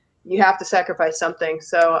 Like, you have to sacrifice something.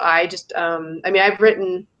 So I just, I mean, I've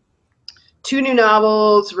written 2 new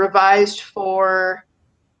novels, revised 4,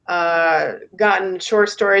 gotten short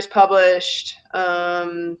stories published.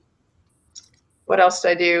 What else did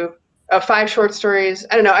I do? 5 short stories.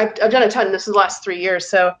 I don't know. I've done a ton. This is the last 3 years.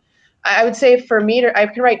 So I would say for me, I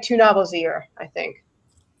can write 2 novels a year, I think,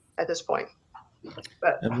 at this point.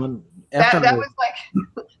 But that was like,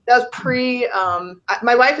 that was pre,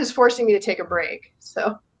 my wife is forcing me to take a break.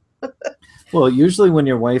 So. Well, usually when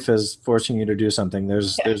your wife is forcing you to do something,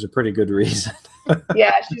 there's a pretty good reason.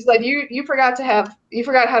 Yeah, she's like, you forgot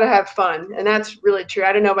how to have fun. And that's really true.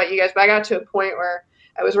 I don't know about you guys, but I got to a point where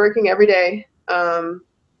I was working every day. And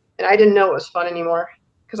I didn't know it was fun anymore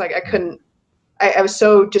because I couldn't. I was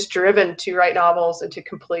so just driven to write novels and to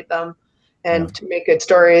complete them and to make good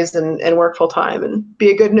stories and work full time and be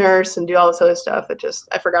a good nurse and do all this other stuff.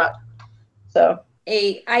 I forgot. So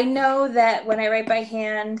I know that when I write by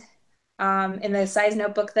hand, in the size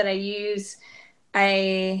notebook that I use,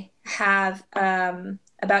 I have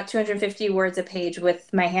about 250 words a page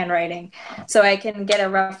with my handwriting. So I can get a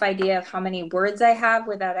rough idea of how many words I have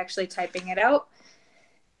without actually typing it out.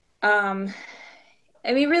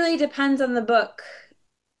 I mean, it really depends on the book.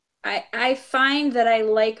 I find that I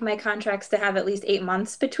like my contracts to have at least 8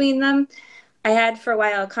 months between them. I had for a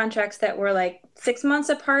while contracts that were like 6 months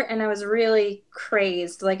apart, and I was really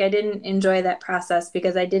crazed. Like, I didn't enjoy that process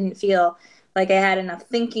because I didn't feel like I had enough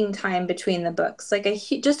thinking time between the books. Like,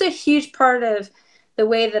 just a huge part of the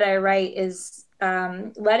way that I write is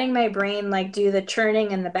letting my brain like do the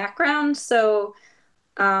churning in the background. So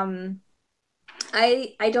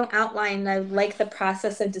I don't outline. I like the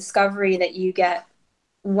process of discovery that you get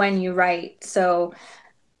when you write. So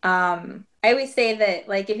I always say that,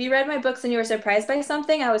 like, if you read my books and you were surprised by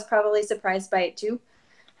something, I was probably surprised by it too,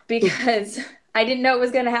 because I didn't know it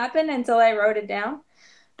was going to happen until I wrote it down.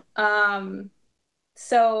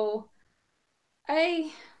 So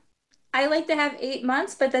I like to have 8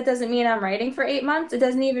 months, but that doesn't mean I'm writing for 8 months. It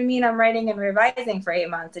doesn't even mean I'm writing and revising for 8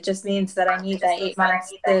 months. It just means that I need that 8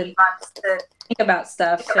 months to think about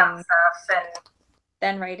stuff and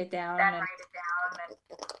then write it down.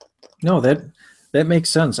 No, that makes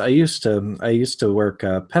sense. I used to work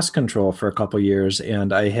pest control for a couple years,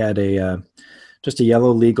 and I had just a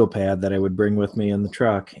yellow legal pad that I would bring with me in the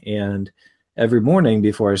truck. And every morning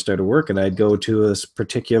before I started working, I'd go to this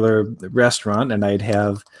particular restaurant and I'd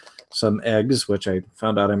have some eggs, which I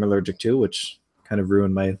found out I'm allergic to, which kind of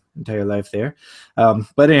ruined my entire life there.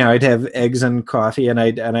 But anyhow, I'd have eggs and coffee, and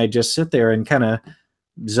I'd just sit there and kind of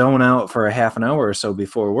zone out for a half an hour or so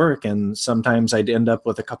before work. And sometimes I'd end up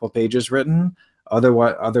with a couple pages written.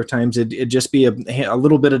 Other times it'd just be a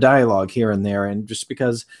little bit of dialogue here and there. And just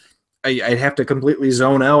because I'd have to completely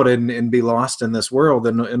zone out and be lost in this world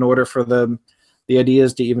in order for the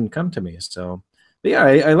ideas to even come to me. So yeah,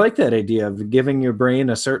 I like that idea of giving your brain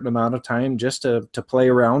a certain amount of time just to play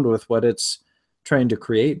around with what it's trying to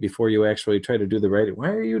create before you actually try to do the writing. Why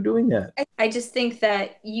are you doing that? I just think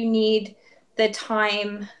that you need the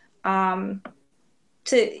time and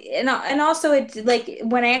also it's like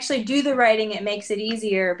when I actually do the writing, it makes it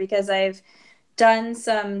easier because I've done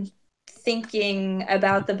some thinking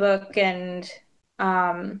about the book, and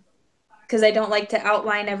because I don't like to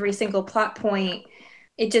outline every single plot point.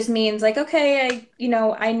 It just means like, okay,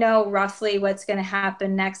 I know roughly what's going to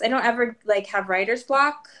happen next. I don't ever like have writer's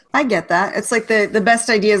block. I get that. It's like the best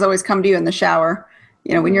ideas always come to you in the shower.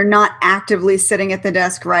 When you're not actively sitting at the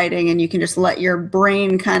desk writing, and you can just let your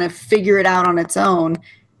brain kind of figure it out on its own.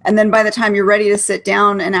 And then by the time you're ready to sit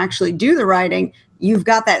down and actually do the writing, you've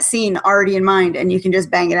got that scene already in mind and you can just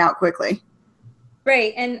bang it out quickly.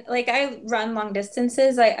 Right. And like I run long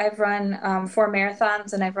distances. I've run 4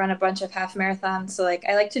 marathons, and I've run a bunch of half marathons. So like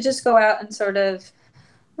I like to just go out and sort of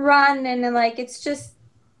run, and then like it's just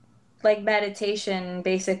like meditation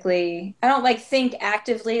basically. I don't like think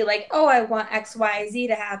actively like, oh, I want X, Y, Z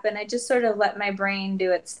to happen. I just sort of let my brain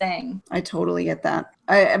do its thing. I totally get that.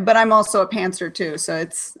 But I'm also a pantser too, so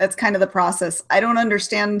that's kind of the process. I don't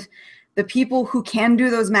understand the people who can do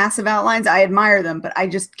those massive outlines. I admire them, but I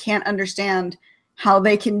just can't understand how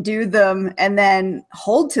they can do them and then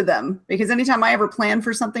hold to them, because anytime I ever plan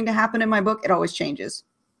for something to happen in my book, it always changes.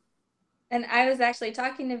 And I was actually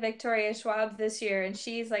talking to Victoria Schwab this year, and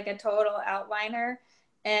she's like a total outliner.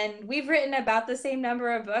 And we've written about the same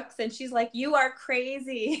number of books, and she's like, you are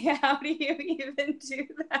crazy. How do you even do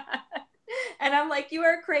that? And I'm like, you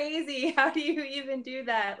are crazy. How do you even do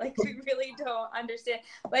that? Like, we really don't understand.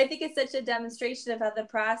 But I think it's such a demonstration of how the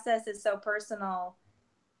process is so personal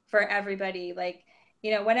for everybody. Like,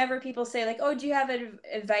 whenever people say like, oh, do you have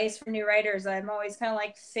advice for new writers? I'm always kind of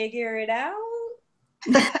like, figure it out.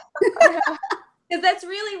 Because that's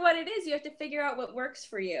really what it is. You have to figure out what works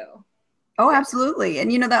for you. Oh, absolutely.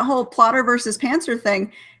 And that whole plotter versus pantser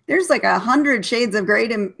thing, there's like 100 shades of gray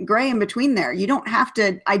in between there. You don't have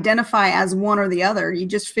to identify as one or the other. You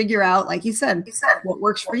just figure out, like you said, what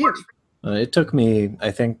works for you. It took me, I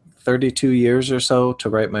think, 32 years or so to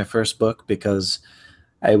write my first book, because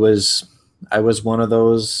I was one of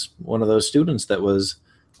those students that was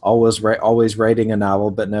always writing a novel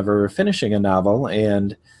but never finishing a novel.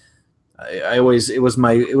 And it was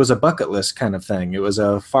a bucket list kind of thing. It was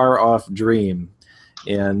a far off dream,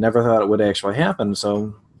 and never thought it would actually happen.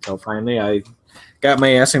 So finally I got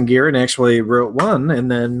my ass in gear and actually wrote one, and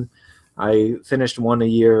then I finished one a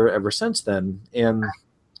year ever since then. And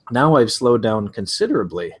now I've slowed down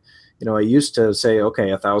considerably. I used to say, okay,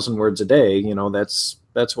 1,000 words a day,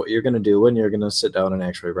 that's what you're going to do, and you're going to sit down and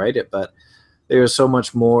actually write it. But there's so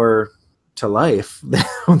much more to life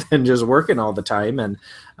than just working all the time. And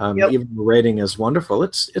even though writing is wonderful,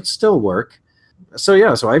 it's still work. So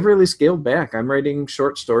I've really scaled back. I'm writing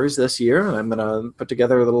short stories this year. I'm going to put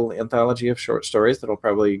together a little anthology of short stories that'll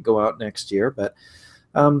probably go out next year. But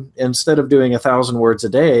instead of doing 1,000 words a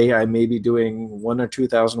day, I may be doing 1,000 or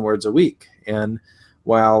 2,000 words a week. And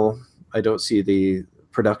while I don't see the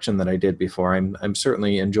production that I did before, I'm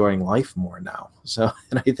certainly enjoying life more now. So,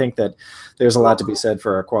 and I think that there's a lot to be said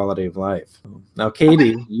for our quality of life. Now,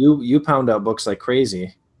 Katie, you pound out books like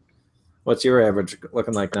crazy. What's your average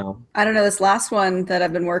looking like now? I don't know. This last one that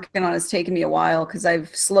I've been working on has taken me a while because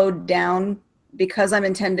I've slowed down, because I'm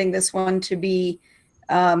intending this one to be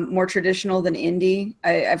more traditional than indie.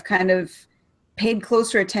 I've kind of paid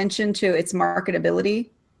closer attention to its marketability.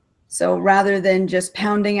 So rather than just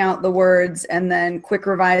pounding out the words and then quick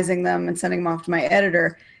revising them and sending them off to my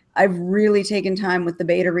editor, I've really taken time with the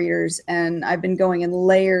beta readers, and I've been going in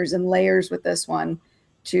layers and layers with this one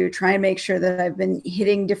to try and make sure that I've been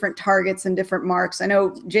hitting different targets and different marks. I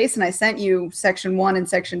know, Jason, I sent you section 1 and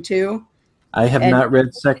section 2. I have not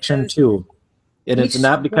read section 2. And it's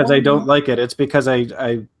not because I don't like it. It's because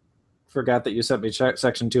I forgot that you sent me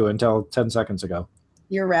section 2 until 10 seconds ago.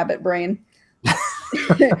 Your rabbit brain.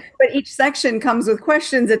 But each section comes with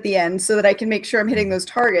questions at the end so that I can make sure I'm hitting those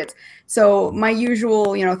targets. So my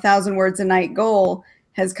usual, 1,000 words a night goal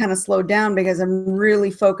has kind of slowed down because I'm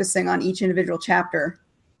really focusing on each individual chapter.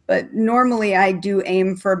 But normally I do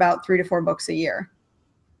aim for about 3 to 4 books a year.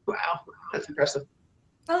 Wow, that's impressive.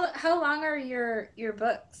 How long are your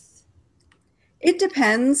books? It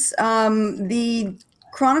depends. The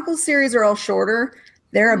Chronicle series are all shorter.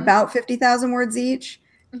 They're about 50,000 words each.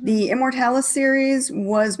 The Immortalis series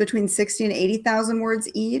was between 60 and 80,000 words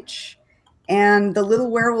each. And the Little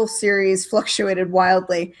Werewolf series fluctuated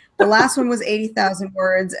wildly. The last one was 80,000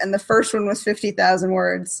 words, and the first one was 50,000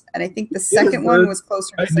 words. And I think the second one was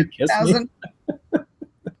closer to 60,000.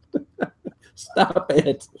 Stop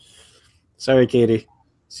it. Sorry, Katie.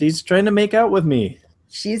 She's trying to make out with me.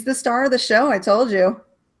 She's the star of the show, I told you.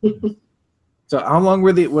 So how long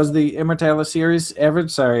was the Immortalis series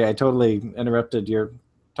average? Sorry, I totally interrupted your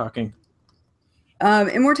talking.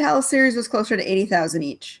 Immortalis series was closer to 80,000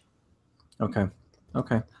 each. Okay.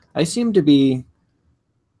 I seem to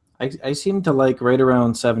like right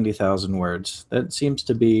around 70,000 words. That seems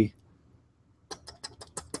to be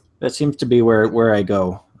where I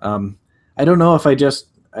go. I don't know if I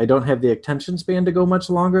don't have the attention span to go much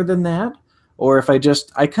longer than that, or if I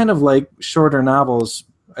kind of like shorter novels.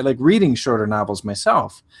 I like reading shorter novels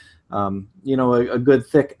myself. A good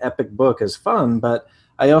thick epic book is fun, but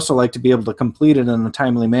I also like to be able to complete it in a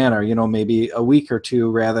timely manner, maybe a week or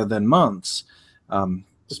two rather than months.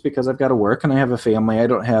 Just because I've got to work and I have a family, I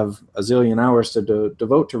don't have a zillion hours to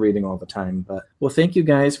devote to reading all the time. But well, thank you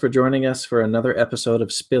guys for joining us for another episode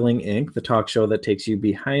of Spilling Ink, the talk show that takes you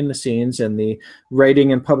behind the scenes in the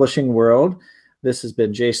writing and publishing world. This has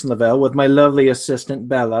been Jason Lavelle with my lovely assistant,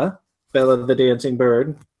 Bella the dancing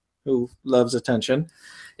bird, who loves attention,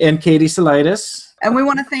 and Katie Salitis. And we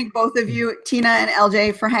want to thank both of you, Tina and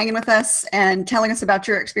LJ, for hanging with us and telling us about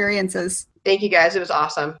your experiences. Thank you, guys. It was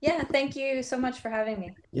awesome. Yeah, thank you so much for having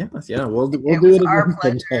me. Yeah, we'll do it again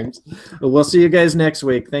sometimes. We'll see you guys next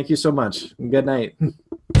week. Thank you so much. Good night.